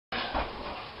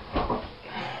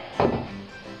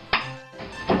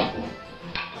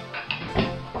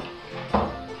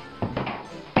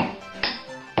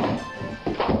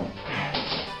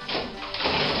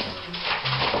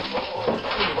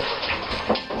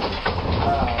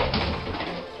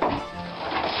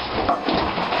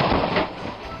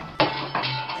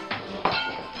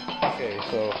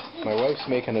wife's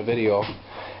making a video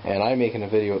and I'm making a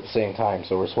video at the same time,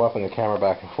 so we're swapping the camera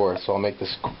back and forth, so I'll make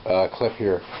this clip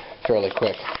here fairly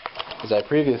quick. As I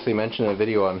previously mentioned in a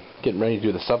video, I'm getting ready to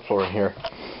do the subfloor in here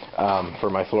for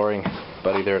my flooring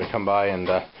buddy there to come by and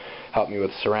help me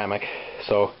with ceramic.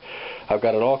 So I've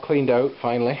got it all cleaned out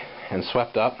finally and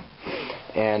swept up,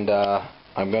 and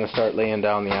I'm going to start laying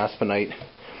down the aspenite.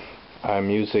 I'm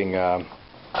using 7/16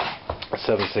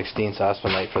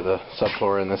 aspenite for the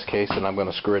subfloor in this case, and I'm going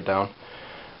to screw it down.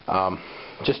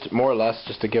 Just more or less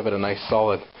just to give it a nice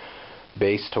solid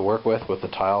base to work with the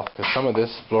tile, because some of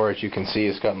this floor, as you can see,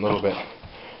 has gotten a little bit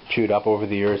chewed up over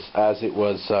the years as it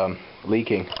was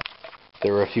leaking.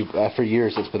 There were a few, for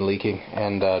years it's been leaking,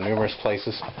 and numerous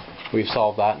places. We've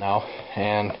solved that now,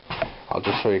 and I'll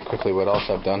just show you quickly what else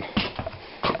I've done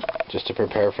just to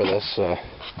prepare for this.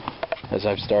 As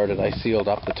I've started, I sealed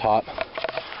up the top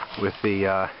with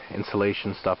the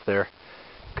insulation stuff there,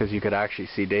 because you could actually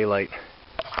see daylight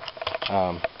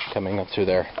coming up through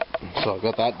there. So I've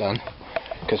got that done,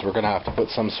 because we're going to have to put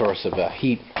some source of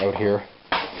heat out here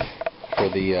for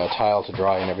the tile to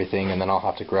dry and everything, and then I'll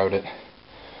have to grout it.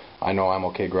 I know I'm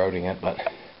okay grouting it, but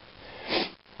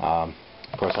of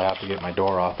course I have to get my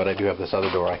door off, but I do have this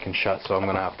other door I can shut, so I'm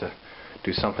going to have to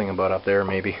do something about up there,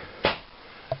 maybe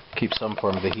keep some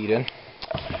form of the heat in.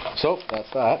 So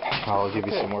that's that. I'll give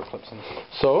you some more clips in.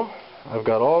 So I've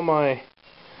got all my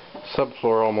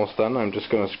subfloor almost done. I'm just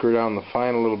going to screw down the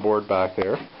final little board back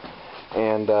there,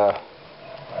 and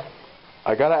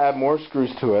I got to add more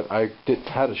screws to it. I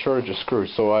had a shortage of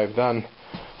screws, so I've done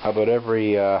about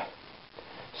every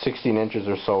 16 inches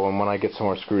or so, and when I get some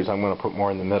more screws I'm going to put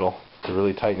more in the middle to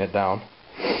really tighten it down.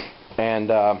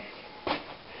 And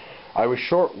I was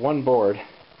short one board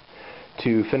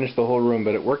to finish the whole room,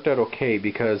 but it worked out okay,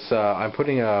 because I'm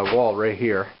putting a wall right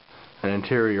here, an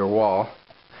interior wall,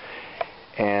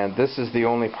 and this is the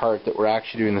only part that we're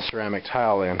actually doing the ceramic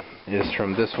tile in, is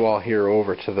from this wall here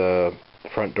over to the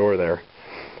front door there.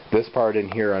 This part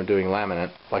in here I'm doing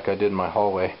laminate like I did in my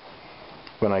hallway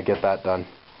when I get that done,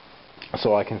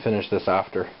 so I can finish this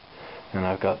after. And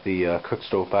I've got the cook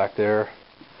stove back there,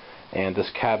 and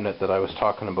this cabinet that I was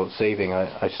talking about saving.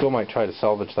 I still might try to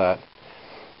salvage that.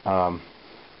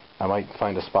 I might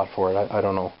find a spot for it, I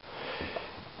don't know.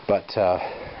 But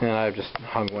and I've just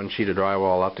hung one sheet of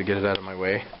drywall up to get it out of my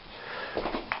way.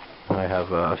 I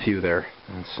have a few there,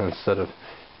 and so instead of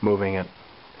moving it,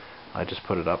 I just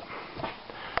put it up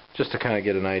just to kind of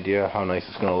get an idea how nice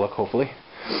it's going to look, hopefully.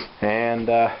 And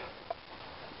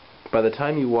by the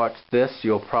time you watch this,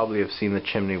 you'll probably have seen the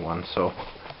chimney one, so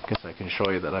I guess I can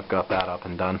show you that I've got that up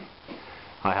and done.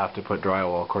 I have to put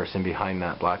drywall, of course, in behind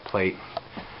that black plate.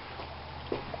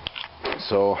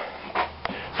 So,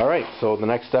 all right. So the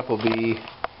next step will be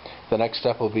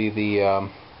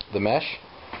the mesh.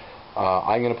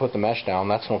 I'm going to put the mesh down.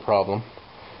 That's no problem.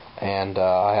 And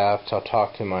I have to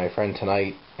talk to my friend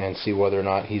tonight and see whether or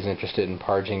not he's interested in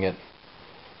parging it.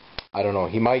 I don't know.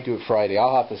 He might do it Friday.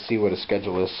 I'll have to see what his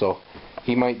schedule is. So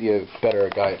he might be a better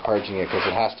guy at parging it, because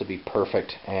it has to be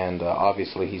perfect. And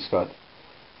obviously he's got,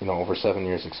 you know, over 7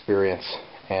 years experience,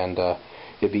 and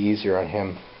it'd be easier on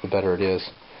him the better it is.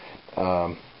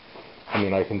 I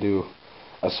mean, I can do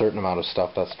a certain amount of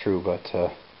stuff, that's true,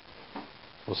 but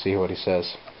we'll see what he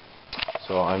says.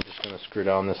 So I'm just going to screw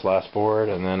down this last board,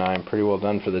 and then I'm pretty well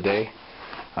done for the day.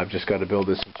 I've just got to build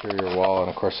this interior wall, and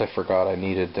of course I forgot I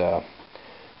needed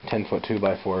 10-foot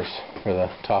 2x4s for the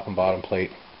top and bottom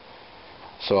plate,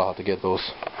 so I'll have to get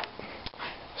those.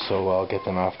 So I'll get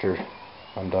them after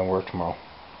I'm done work tomorrow.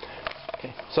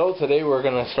 Okay. So today we're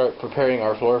going to start preparing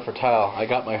our floor for tile. I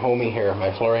got my homie here,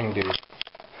 my flooring dude.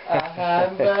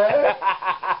 Handbag.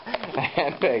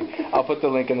 Handbag. I'll put the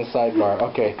link in the sidebar.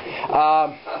 Okay.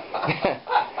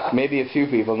 Maybe a few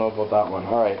people know about that one.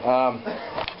 All right.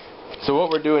 So what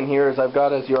we're doing here is, I've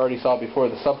got, as you already saw before,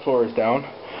 the subfloor is down.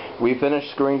 We finished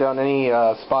screwing down any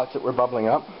spots that were bubbling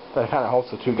up. That kind of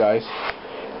helps the two guys.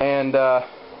 And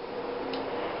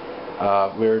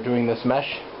we're doing this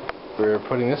mesh. We're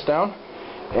putting this down.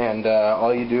 And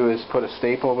all you do is put a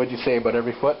staple, what'd you say, about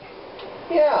every foot?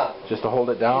 Yeah. Just to hold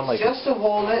it down? It's just to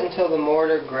hold it until the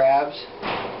mortar grabs.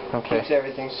 Okay. Keeps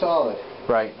everything solid.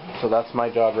 Right. So that's my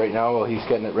job right now while he's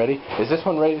getting it ready. Is this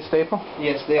one ready to staple?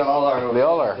 Yes, they all are. They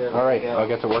all are? There, all right. yeah. I'll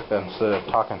get to work then instead of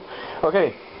talking.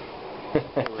 Okay.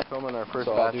 We're filming our first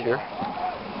batch here.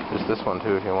 There's this one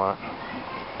too if you want.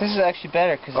 This is actually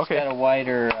better because it's got a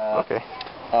wider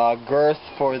girth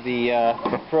for the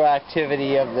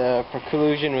proactivity of the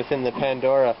preclusion within the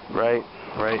Pandora. Right,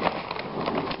 right.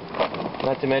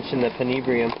 Not to mention the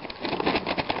penebrium.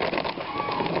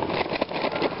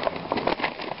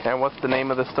 And what's the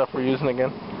name of the stuff we're using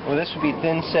again? Well, this would be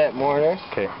thin set mortar.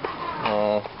 Okay.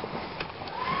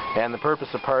 And the purpose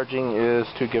of parging is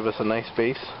to give us a nice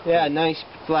base? Yeah, a nice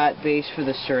flat base for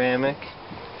the ceramic.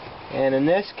 And in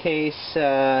this case,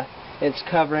 it's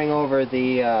covering over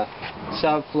the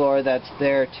subfloor that's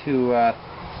there to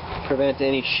prevent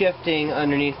any shifting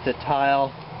underneath the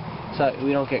tile, so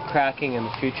we don't get cracking in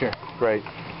the future. Right.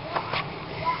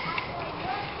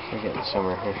 We're getting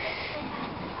somewhere here.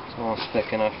 It's almost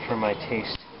thick enough for my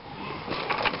taste.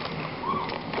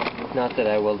 Not that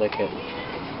I will lick it.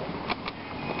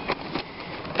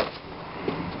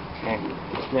 Okay.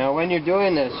 Now when you're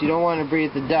doing this, you don't want to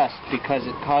breathe the dust because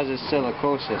it causes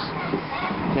silicosis.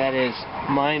 That is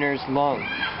miner's lung.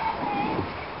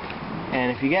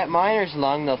 And if you get miner's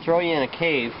lung, they'll throw you in a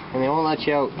cave and they won't let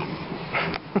you out.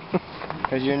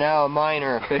 Because you're now a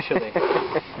miner officially.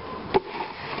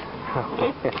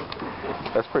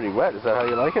 That's pretty wet. Is that how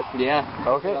you like it? Yeah.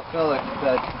 Okay. I'll fill the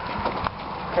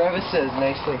crevices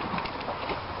nicely.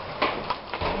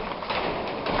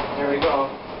 There we go.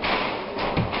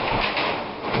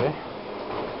 Okay.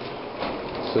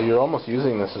 So you're almost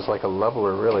using this as like a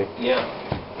leveler, really. Yeah.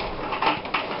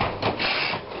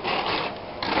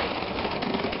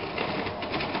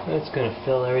 That's going to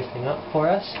fill everything up for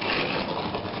us.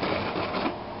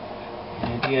 The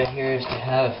idea here is to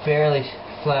have a fairly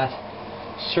flat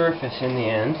surface in the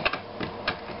end.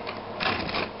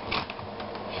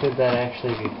 Should that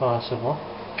actually be possible,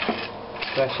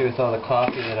 especially with all the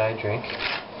coffee that I drink.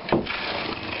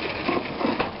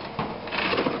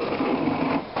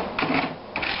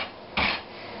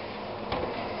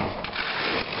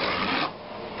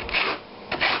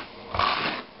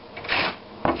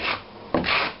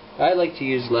 I like to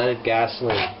use leaded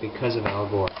gasoline because of Al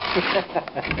Gore.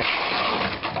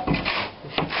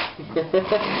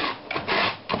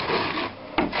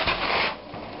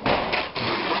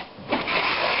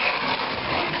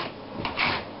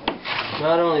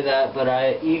 Not only that, but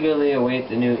I eagerly await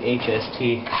the new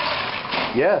HST.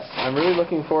 Yes, I'm really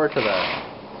looking forward to that.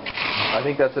 I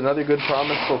think that's another good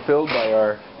promise fulfilled by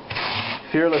our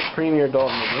fearless Premier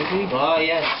Dalton McGinty. Oh,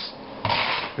 yes.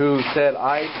 Who said,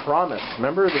 "I promise."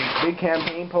 Remember the big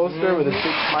campaign poster with his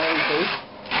big smiley face?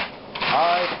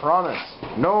 I promise.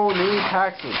 No new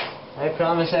taxes. I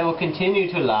promise I will continue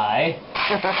to lie.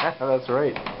 That's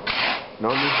right. No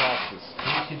new taxes.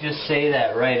 You should just say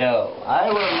that right out. I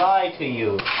will lie to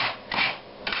you.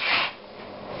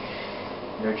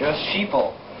 You're just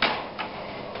sheeple.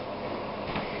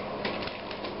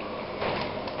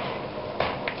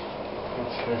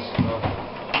 What's this? Oh.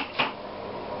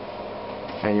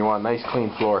 And you want a nice clean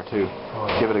floor too. Oh,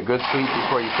 yeah. Give it a good sweep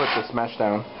before you put this mesh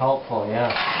down. Helpful,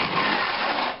 yeah.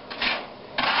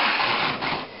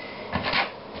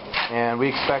 And we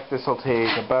expect this will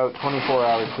take about 24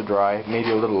 hours to dry, maybe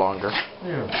a little longer.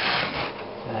 Yeah,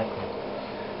 exactly.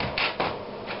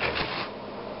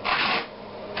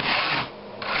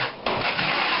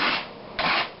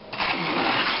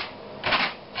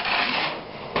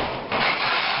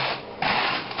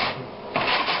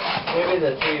 Maybe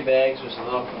the 3 bags was a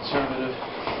little conservative.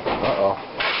 Uh-oh.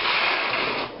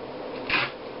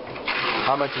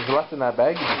 How much is left in that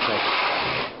bag, you think?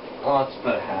 Oh, it's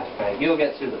about a half bag. You'll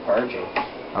get through the parging.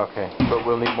 Okay, but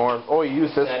we'll need more. Oh, you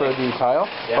use this for the tile?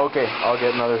 Yeah. Okay, I'll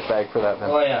get another bag for that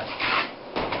then. Oh, yeah.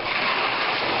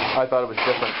 I thought it was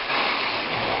different.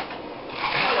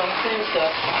 No, same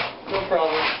stuff. No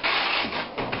problem.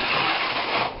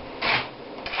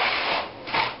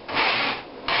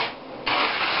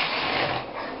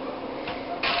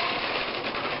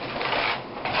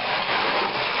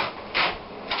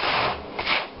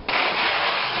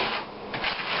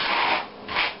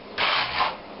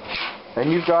 And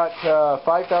you've got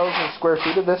 5,000 square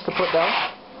feet of this to put down?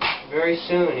 Very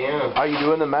soon, yeah. Are you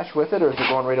doing the mesh with it, or is it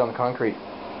going right on the concrete?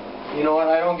 You know what,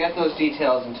 I don't get those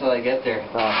details until I get there.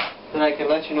 Then I can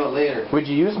let you know later. Would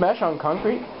you use mesh on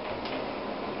concrete?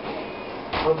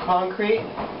 On concrete?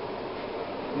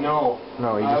 No.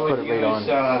 No, you just put it right on.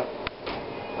 I would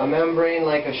use a membrane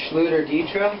like a Schluter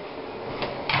Dietra,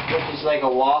 which is like a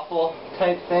waffle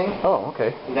type thing. Oh,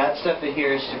 okay. That stuff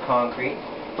adheres to concrete.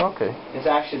 Okay. It's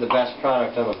actually the best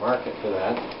product on the market for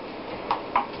that.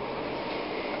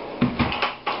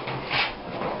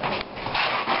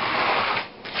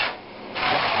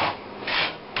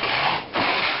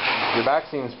 Your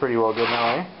back seems pretty well good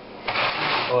now, eh?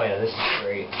 Oh yeah, this is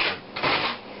great.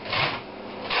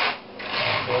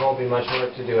 There won't be much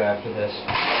work to do after this.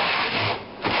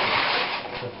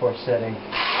 Before setting.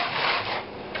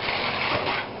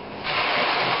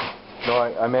 No,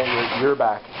 I meant your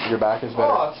back. Your back is better.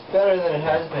 Oh, it's better than it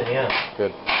has been, yeah.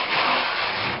 Good.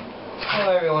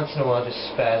 Well, every once in a while it just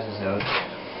spazzes out.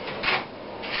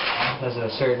 because of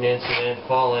a certain incident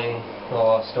falling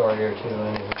a story or two.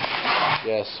 Anyway.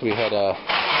 Yes, we had a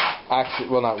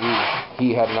accident. Well, not we.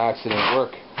 He had an accident at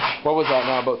work. What was that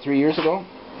now? About 3 years ago?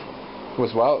 It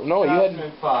was wild. No, you hadn't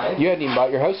even bought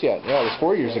your house yet. Yeah, it was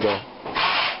 4 years ago.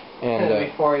 And it'll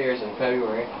be 4 years in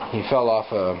February. He fell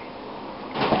off a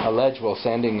ledge while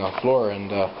sanding a floor, and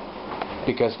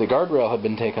because the guardrail had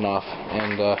been taken off,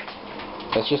 and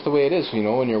that's just the way it is. You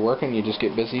know, when you're working, you just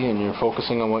get busy and you're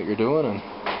focusing on what you're doing, and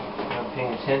not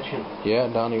paying attention. Yeah,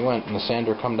 down he went, and the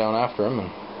sander come down after him, and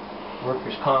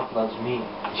workers' comp loves me.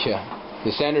 Yeah,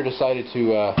 the sander decided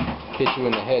to hit you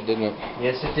in the head, didn't it?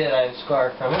 Yes, it did. I have a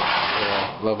scar from it.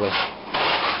 Yeah, lovely.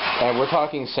 And we're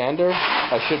talking sander.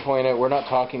 I should point out, we're not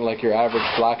talking like your average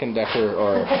Black & Decker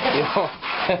or, you know.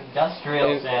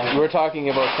 Industrial sander. We're talking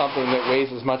about something that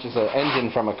weighs as much as an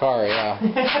engine from a car, yeah.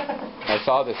 I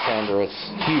saw this sander. It's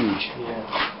huge.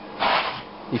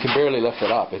 Yeah. You can barely lift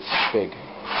it up. It's big.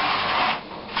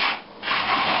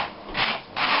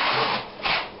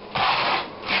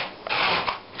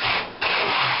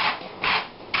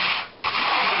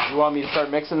 You want me to start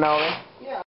mixing now then?